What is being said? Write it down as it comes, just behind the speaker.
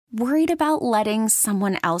Worried about letting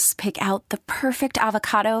someone else pick out the perfect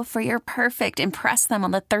avocado for your perfect impress them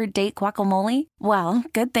on the third date guacamole? Well,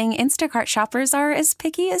 good thing Instacart shoppers are as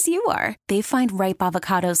picky as you are. They find ripe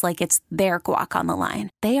avocados like it's their guac on the line.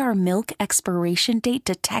 They are milk expiration date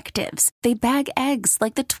detectives. They bag eggs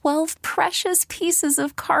like the 12 precious pieces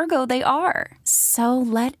of cargo they are. So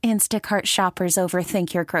let Instacart shoppers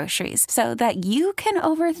overthink your groceries so that you can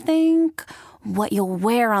overthink what you'll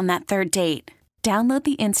wear on that third date. Download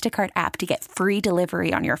the Instacart app to get free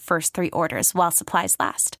delivery on your first 3 orders while supplies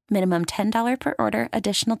last. Minimum $10 per order.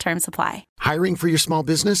 Additional terms apply. Hiring for your small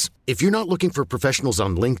business? If you're not looking for professionals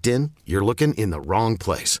on LinkedIn, you're looking in the wrong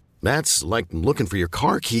place. That's like looking for your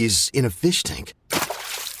car keys in a fish tank.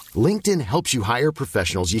 LinkedIn helps you hire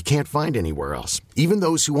professionals you can't find anywhere else, even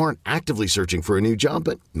those who aren't actively searching for a new job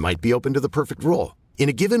but might be open to the perfect role. In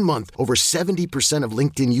a given month, over 70% of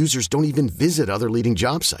LinkedIn users don't even visit other leading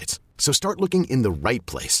job sites. So start looking in the right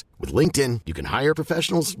place. With LinkedIn, you can hire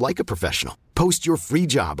professionals like a professional. Post your free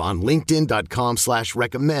job on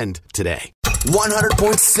linkedin.com/recommend today.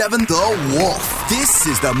 100.7 The Wolf. This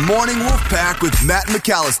is the Morning Wolf Pack with Matt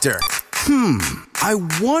McAllister. I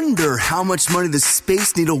wonder how much money the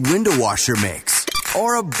Space Needle window washer makes.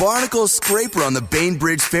 Or a barnacle scraper on the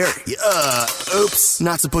Bainbridge Ferry. Oops,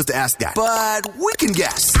 not supposed to ask that. But we can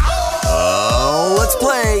guess. Let's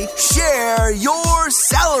play Share Your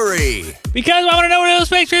Salary. Because I want to know what else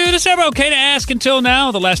makes you December. Okay to ask until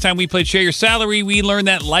now. The last time we played Share Your Salary, we learned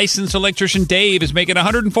that licensed electrician Dave is making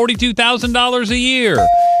 $142,000 a year.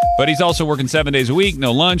 But he's also working 7 days a week,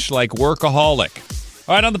 no lunch, like workaholic.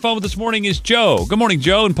 All right, on the phone with this morning is Joe. Good morning,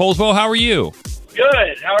 Joe in Poulsbo. How are you?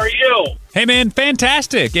 Good. How are you? Hey, man,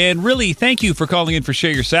 fantastic. And really, thank you for calling in for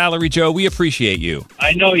Share Your Salary, Joe. We appreciate you.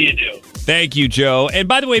 I know you do. Thank you, Joe. And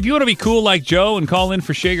by the way, if you want to be cool like Joe and call in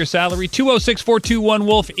for Share Your Salary,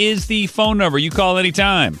 206-421-WOLF is the phone number. You call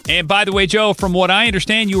anytime. And by the way, Joe, from what I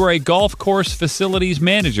understand, you are a golf course facilities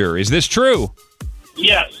manager. Is this true?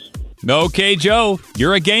 Yes. Okay, Joe,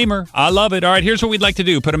 you're a gamer. I love it. All right, here's what we'd like to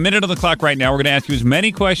do. Put a minute on the clock right now. We're going to ask you as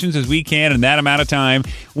many questions as we can in that amount of time.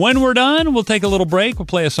 When we're done, we'll take a little break. We'll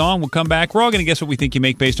play a song. We'll come back. We're all going to guess what we think you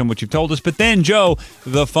make based on what you've told us. But then, Joe,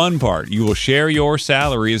 the fun part. You will share your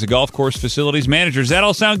salary as a golf course facilities manager. Does that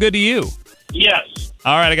all sound good to you? Yes.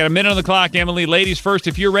 All right, I got a minute on the clock. Emily, ladies first.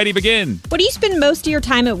 If you're ready, begin. What do you spend most of your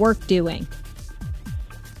time at work doing?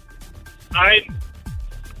 I'm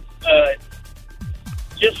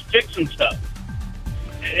just fixing stuff.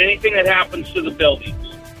 Anything that happens to the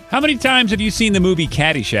buildings. How many times have you seen the movie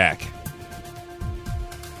Caddyshack?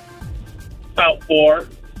 About 4.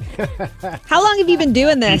 How long have you been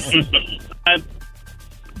doing this? I'm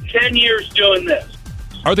 10 years doing this.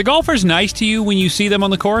 Are the golfers nice to you when you see them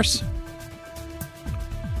on the course?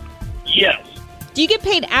 Yes. Do you get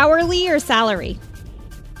paid hourly or salary?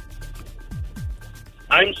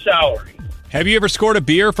 I'm salary. Have you ever scored a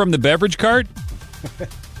beer from the beverage cart?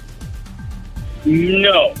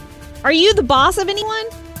 No. Are you the boss of anyone?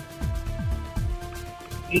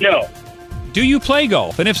 No. Do you play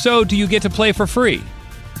golf? And if so, do you get to play for free?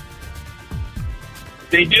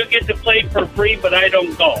 They do get to play for free, but I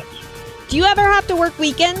don't golf. Do you ever have to work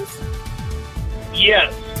weekends?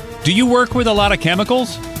 Yes. Do you work with a lot of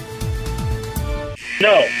chemicals?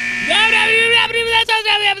 No.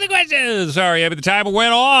 That's the question. Sorry, the timer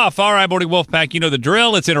went off. All right, Morning Wolf Pack, you know the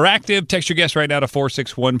drill. It's interactive. Text your guest right now to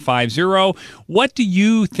 46150. What do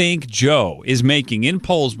you think Joe is making in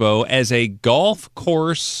Poulsbo as a golf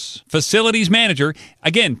course facilities manager?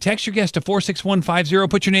 Again, text your guest to 46150.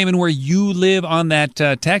 Put your name in where you live on that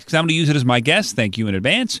text, because I'm going to use it as my guest. Thank you in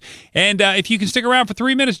advance. And if you can stick around for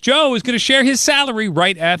 3 minutes, Joe is going to share his salary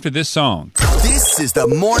right after this song. This is the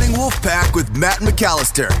Morning Wolf Pack with Matt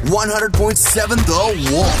McAllister. 100.7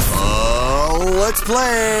 The Wolf. Let's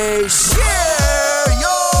play Share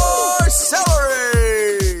Your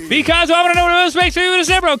Salary. Because I want to know what else makes you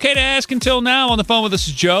December. Okay to ask until now. On the phone with us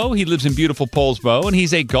is Joe. He lives in beautiful Poulsbo, and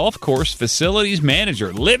he's a golf course facilities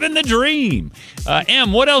manager. Living the dream.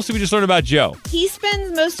 Em, what else did we just learn about Joe? He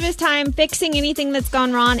spends most of his time fixing anything that's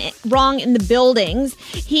gone wrong in the buildings.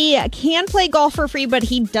 He can play golf for free, but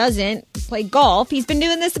he doesn't play golf. He's been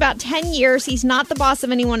doing this about 10 years. He's not the boss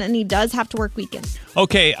of anyone, and he does have to work weekends.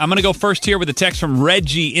 Okay, I'm going to go first here with a text from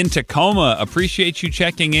Reggie in Tacoma. Appreciate you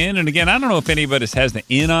checking in. And again, I don't know if anybody has the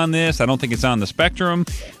in on this. I don't think it's on the spectrum.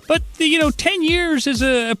 But, 10 years is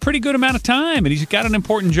a pretty good amount of time, and he's got an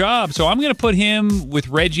important job. So I'm going to put him with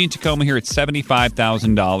Reggie in Tacoma here at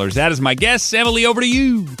 $75,000. That is my guess. Emily, over to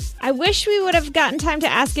you. I wish we would have gotten time to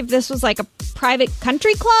ask if this was like a private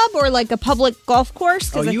country club or like a public golf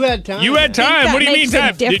course. Oh, you had time. You had time. What do you mean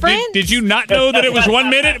time? Did you not know that it was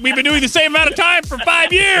 1 minute? We've been doing the same amount of time for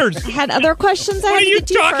 5 years. I had other questions. What are you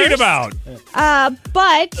talking about?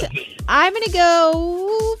 But I'm going to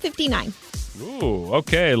go 59. Ooh,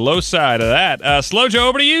 okay. Low side of that. Slow Joe,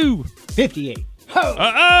 over to you. 58.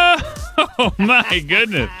 Oh, my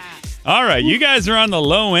goodness. All right, you guys are on the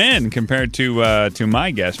low end compared to my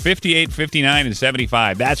guess. 58, 59, and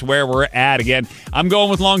 75. That's where we're at. Again, I'm going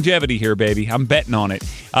with longevity here, baby. I'm betting on it.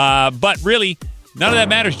 But really, none of that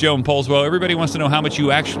matters, Joe and Polswell. Everybody wants to know how much you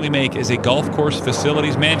actually make as a golf course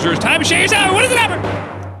facilities manager. It's time to share your salary. What is the number?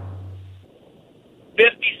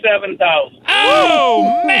 $57,000.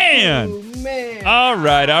 Oh, man. All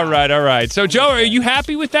right. So, Joe, are you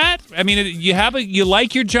happy with that? I mean, you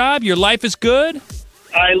like your job? Your life is good?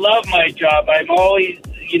 I love my job.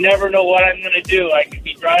 You never know what I'm going to do. I could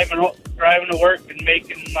be driving to work and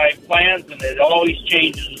making my plans, and it always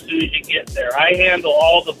changes as soon as you get there. I handle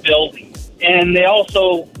all the buildings. And they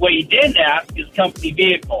also, what you didn't ask is company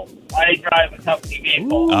vehicle. I drive a company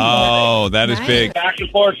vehicle. Oh, that is big. Back and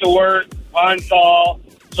forth to work, on call.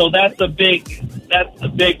 So that's the big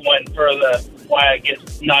one for why I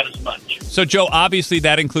get not as much. So, Joe, obviously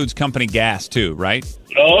that includes company gas too, right?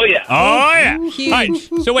 Oh, yeah. Oh, yeah. All right.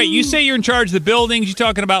 So, wait, you say you're in charge of the buildings. You're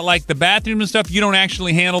talking about, like, the bathroom and stuff. You don't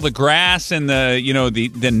actually handle the grass and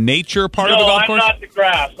the nature part of the golf course? No, I'm not the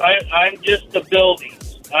grass. I'm just the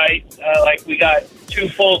buildings. We got 2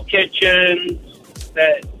 full kitchens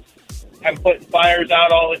that I'm putting fires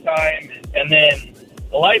out all the time. And then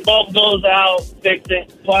the light bulb goes out, fix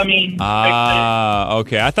it, plumbing, fix it.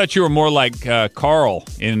 Okay. I thought you were more like Carl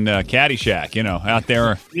in Caddyshack, out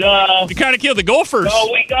there. No. You kind of killed the golfers. No,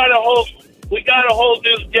 we got a whole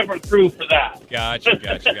new different crew for that.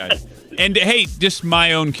 Gotcha. And, hey, just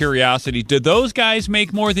my own curiosity, do those guys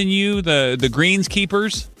make more than you, the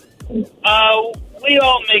greenskeepers? We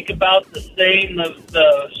all make about the same.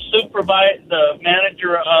 The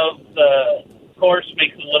manager of the course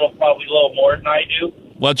makes probably a little more than I do.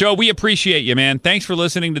 Well, Joe, we appreciate you, man. Thanks for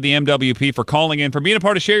listening to the MWP, for calling in, for being a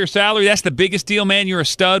part of Share Your Salary. That's the biggest deal, man. You're a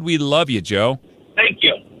stud. We love you, Joe. Thank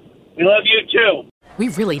you. We love you, too. We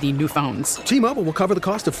really need new phones. T-Mobile will cover the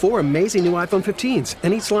cost of 4 amazing new iPhone 15s,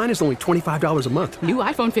 and each line is only $25 a month. New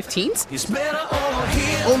iPhone 15s? It's better over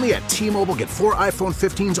here. Only at T-Mobile, get 4 iPhone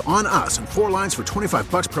 15s on us and 4 lines for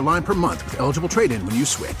 $25 per line per month with eligible trade-in when you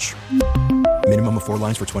switch. Minimum of 4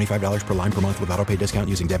 lines for $25 per line per month with autopay discount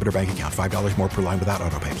using debit or bank account. $5 more per line without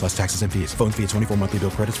autopay, plus taxes and fees. Phone fee at 24 monthly bill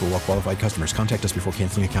credits for well-qualified customers. Contact us before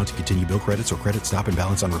canceling account to continue bill credits or credit stop and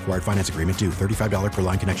balance on required finance agreement due. $35 per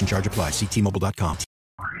line connection charge applies. See T-Mobile.com.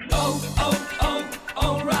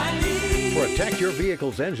 O'Reilly. Protect your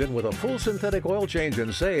vehicle's engine with a full synthetic oil change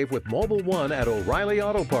and save with Mobil 1 at O'Reilly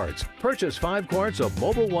Auto Parts. Purchase 5 quarts of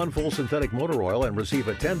Mobil 1 full synthetic motor oil and receive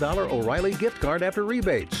a $10 O'Reilly gift card after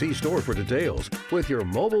rebate. See store for details. With your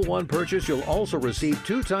Mobil 1 purchase, you'll also receive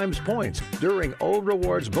 2 times points during O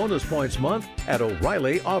Rewards Bonus Points Month at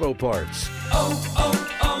O'Reilly Auto Parts.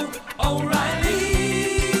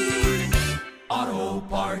 O'Reilly Auto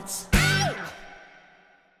Parts.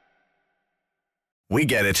 We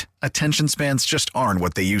get it. Attention spans just aren't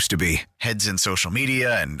what they used to be. Heads in social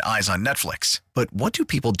media and eyes on Netflix. But what do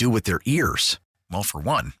people do with their ears? Well, for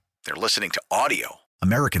one, they're listening to audio.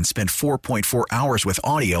 Americans spend 4.4 hours with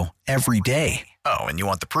audio every day. Oh, and you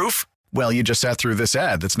want the proof? Well, you just sat through this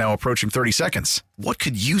ad that's now approaching 30 seconds. What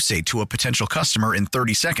could you say to a potential customer in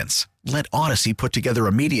 30 seconds? Let Odyssey put together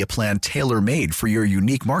a media plan tailor-made for your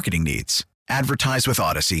unique marketing needs. Advertise with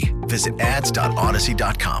Odyssey. Visit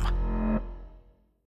ads.odyssey.com.